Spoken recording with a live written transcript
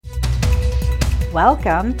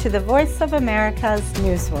Welcome to the Voice of America's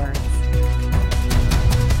Newswords.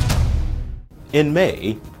 In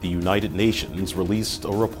May, the United Nations released a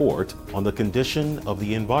report on the condition of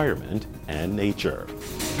the environment and nature.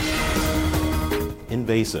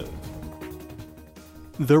 Invasive.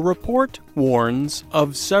 The report warns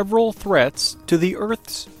of several threats to the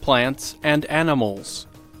Earth's plants and animals.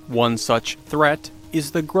 One such threat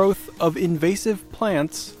is the growth of invasive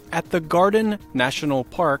plants at the Garden National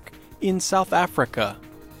Park in South Africa.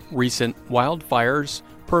 Recent wildfires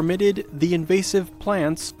permitted the invasive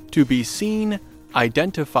plants to be seen,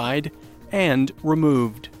 identified, and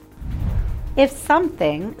removed. If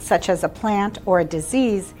something, such as a plant or a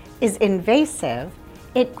disease, is invasive,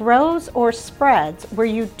 it grows or spreads where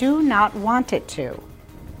you do not want it to.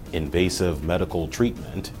 Invasive medical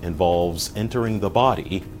treatment involves entering the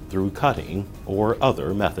body through cutting or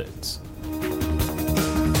other methods.